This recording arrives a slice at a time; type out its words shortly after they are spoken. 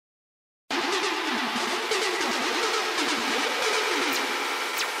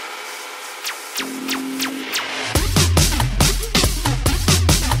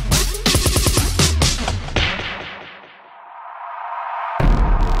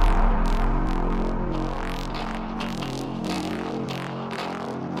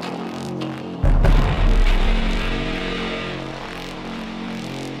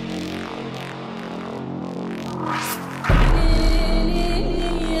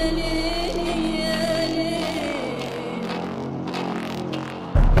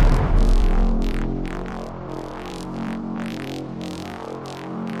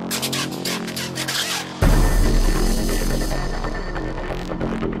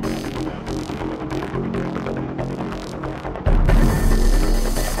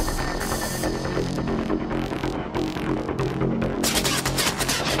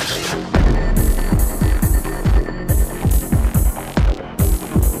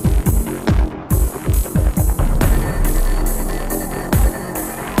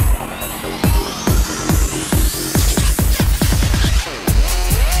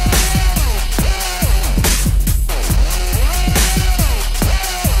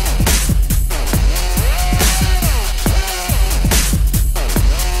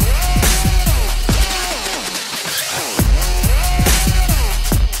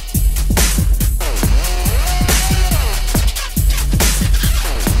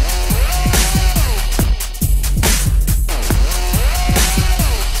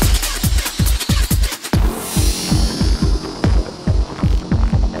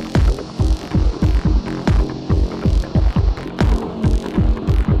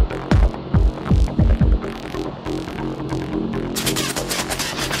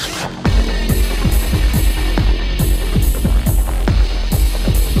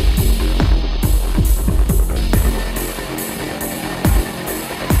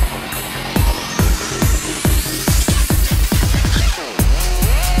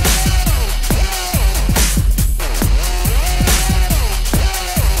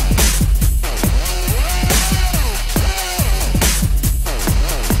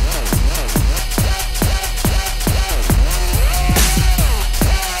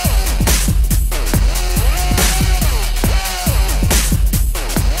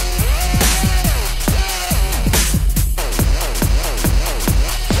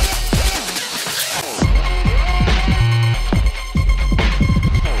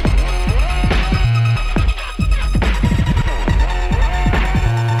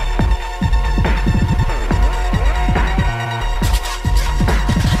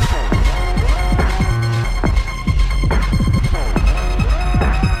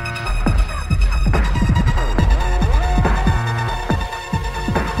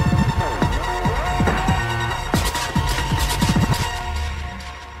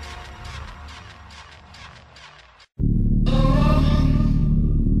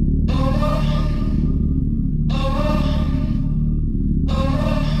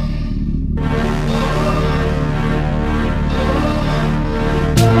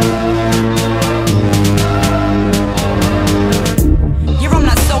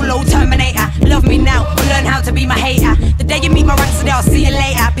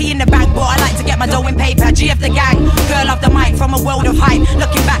my dough in paper. GF the gang, girl of the mic from a world of hype.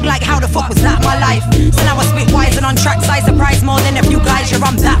 Looking back like how the fuck was that my life? So now I spit wise and on track size, surprise more than a few guys. You're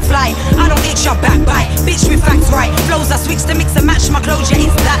on that fly. I don't itch your back bite, bitch with facts right. Flows I switch to mix and match my clothes, yeah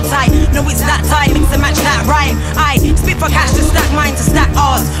it's that tight. No it's that time, mix and match that rhyme. I spit for cash to stack mine to stack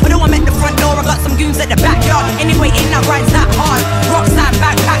ours. Although I'm at the front door, I got some goons at the backyard. Anyway, in that rhymes that hard. Rocks that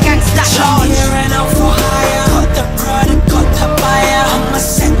backpack and stack large. Here and out for hire. Got the product, got the buyer. I'ma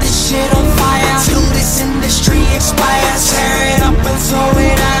set this shit on fire till this industry expires. Tear it up and throw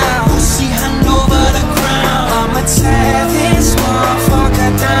it out. See hand over the ground. I'ma tear this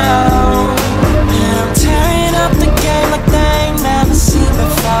motherfucker down. And I'm tearing up the game like they ain't never seen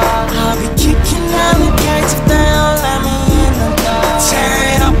before. I'll be kicking down the gates if they don't let me in the door. Tear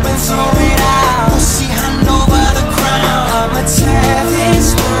it up and throw it out. See hand over the ground. I'ma tear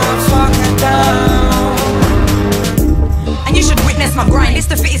this motherfucker down. And you should witness my grind, it's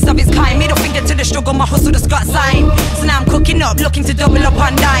the fittest of its kind. Middle finger to the struggle, my hustle just got signed. So now I'm cooking up, looking to double up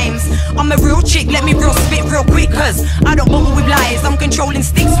on dimes. I'm a real chick, let me real spit real quick, cause I don't bubble with lies. I'm controlling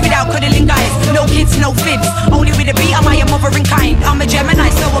sticks without cuddling guys. No kids, no fibs, only with a beat, am I a mother in kind. I'm a Gemini,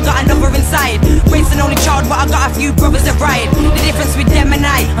 so I got another inside. Raised an only child, but I got a few brothers that ride. The difference with them and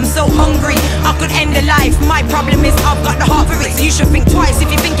I'm so hungry, I could end a life. My problem is I've got the heart for it, so you should think twice if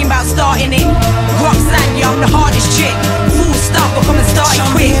you're thinking about starting it. Roxanne, yeah, I'm the hardest chick. Full stop, but come and start it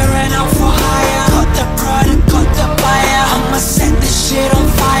quick. Here and out for hire. Got the product, got the buyer. I'ma set this shit on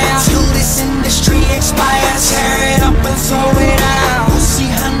fire till this industry expires. Tear it up and throw it out. See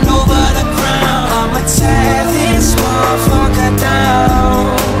hand over the ground. I'ma tear this motherfucker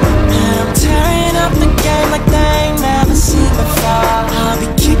down. And I'm tearing up the game like they ain't never seen before. I'll be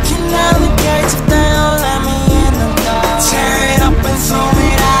kicking down the gates if they don't let me in the door. Tear it up and throw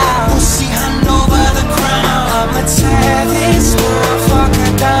it out. See hand over the ground. I'ma tear this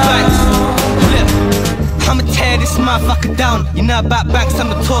motherfucker down. I'ma tear this motherfucker down. You know about banks, I'm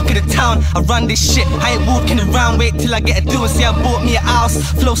the talk of the town. I run this shit, I ain't walking around. Wait till I get a do and say I bought me a house.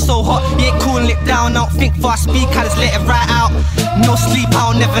 Flow so hot, you ain't cooling it down. I don't think before I speak, I just let it right out. No sleep,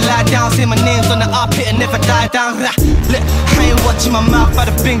 I'll never lie down. Say my name's on the up hit and never die down. Look, I ain't watching my mouth by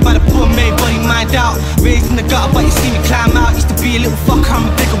the bing, by the poor made body mind out. Raised in the gutter, but you see me climb out. Used to be a little fucker, I'm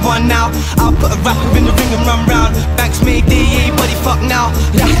a bigger one now. I'll put a rapper in the ring and run round. Banks made day, everybody fuck now.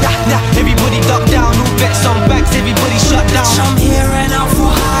 Everybody duck down, all bets on banks, everybody shut down. I'm here and out for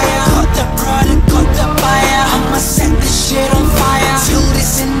hire. Got the product, got the buyer. I'ma set this shit on fire till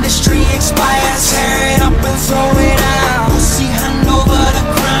this industry expires. Tear it up and throw it out. See hand over the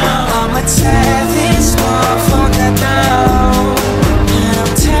ground. I'ma tear this motherfucker down. And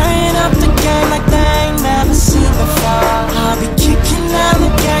I'm tearing up the game like they ain't never seen before. I'll be kicking down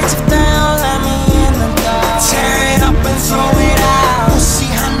the gates if they don't let me in the door. Tear it up and throw it out. See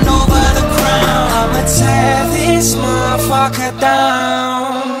hand over the ground. I'ma tear this motherfucker down.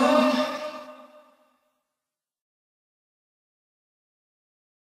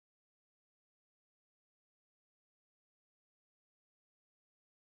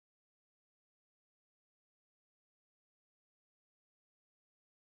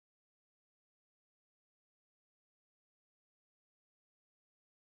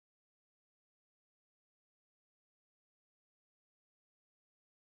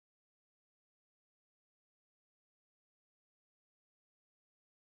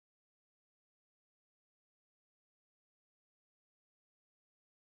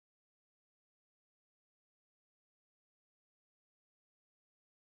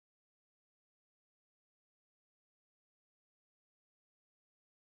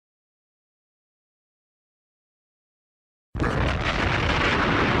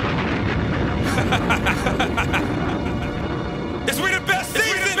 It's we the best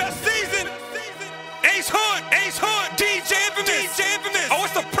season. Ace Hood, DJ Infamous. Oh,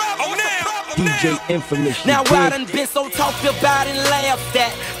 what's the problem now? DJ Infamous. Now I done been so talked about and laughed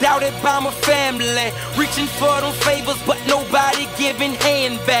at, doubted by my family, reaching for them favors but nobody giving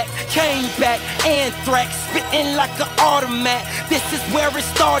hand back. Came back, anthrax, spitting like an automat. This is where it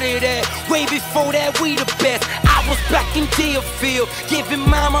started at, way before that we the best. I was back in Deerfield, giving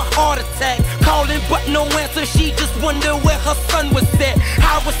mama a heart attack, calling but no answer, she just wondered where her son was at.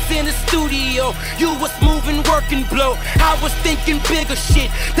 I was in the studio, you was moving, working, blow. I was thinking bigger shit,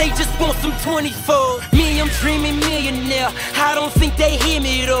 they just want some 24. Me, I'm dreaming millionaire, I don't think they hear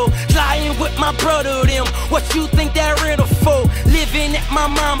me though. Lying with my brother, them, what you think that riddle for? Living at my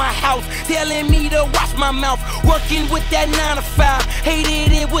mama house, telling me to watch my mouth, working with that 9 to 5,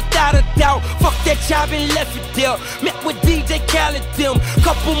 hated it without a doubt. Fuck that that y'all been left with there. Met with DJ Khaled them.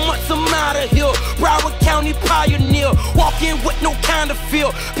 Couple months I'm out of here. Broward County pioneer. Walking with no kind of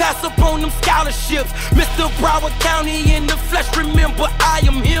feel. Pass up on them scholarships. Mr. Broward County in the flesh. Remember I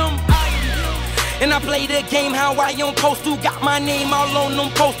am him. And I play the game how I am supposed to. Got my name all on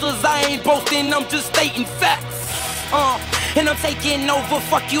them posters. I ain't boasting, I'm just stating facts. And I'm taking over.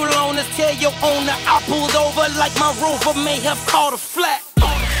 Fuck you loners, tell your owner I pulled over like my Rover may have caught a flat.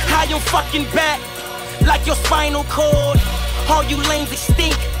 I am fucking back like your spinal cord. All you lames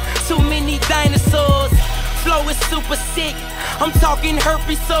extinct. Too many dinosaurs. Flow is super sick. I'm talking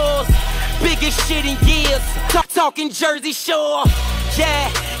herpes sores. Biggest shit in years. Talking Jersey Shore.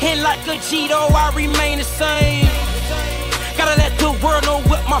 Yeah, and like a Cheeto, I remain the same. Gotta let the world know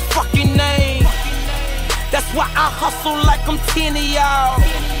what my fucking name. That's why I hustle like I'm 10 of y'all.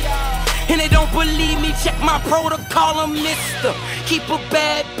 And they don't believe me, check my protocol, I'm Mr. Keep a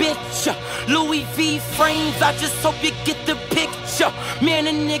bad bitch. Louis V frames, I just hope you get the picture. Man,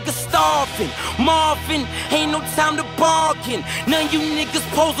 a nigga starving. Marvin, ain't no time to bargain. None you niggas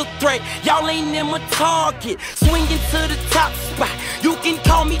pose a threat, y'all ain't in my target. Swinging to the top spot, you can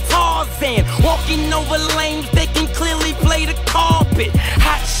call me Tarzan. Walking over lanes, they can clearly play the carpet.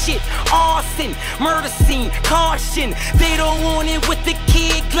 Hot shit, arson, murder scene, caution. They don't want it with the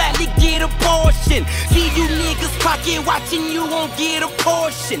kid, gladly get abortion. See you niggas pocket watching, you won't get a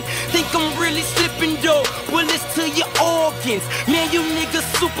portion. Think I'm really slipping though, bullets to your organs. Man, you niggas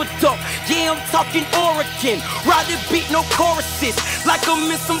super dope, yeah, I'm talking Oregon. Rather beat no choruses, like I'm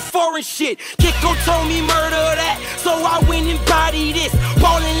in some foreign shit. Kiko told me murder that, so I went and body this.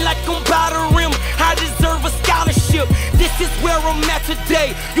 Ballin' like I'm by the rim, I deserve a scholarship. This is where I'm at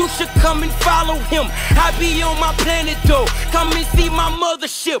today, you should come and follow him. I be on my planet though, come and see my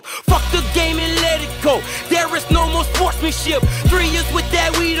mothership. Fuck the game and let it go, there is no more sportsmanship. 3 years with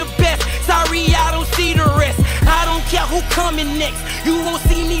that, we the best. Sorry, I don't see the rest. I don't care who coming next, you won't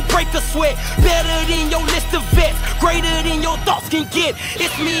see me break a sweat. Better than your list of vets, greater than your thoughts can get.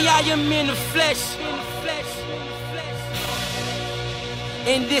 It's me, I am in the flesh.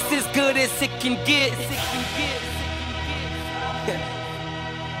 And this is good as it can get.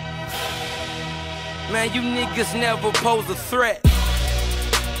 Man, you niggas never pose a threat.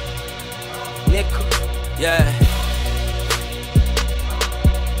 Nigga, yeah.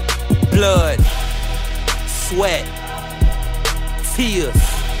 Blood, sweat, tears.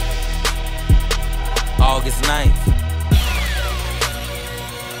 August 9th.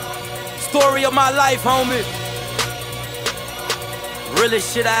 Story of my life, homie.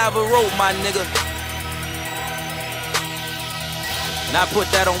 Realest shit I ever wrote, my nigga. And I put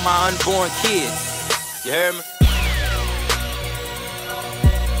that on my unborn kids. You hear me?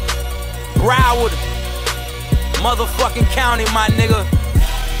 Broward, motherfucking county, my nigga.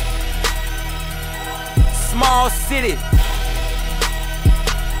 Small city.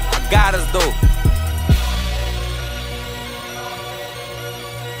 I got us though.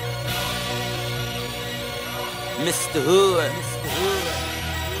 Mr. Hood.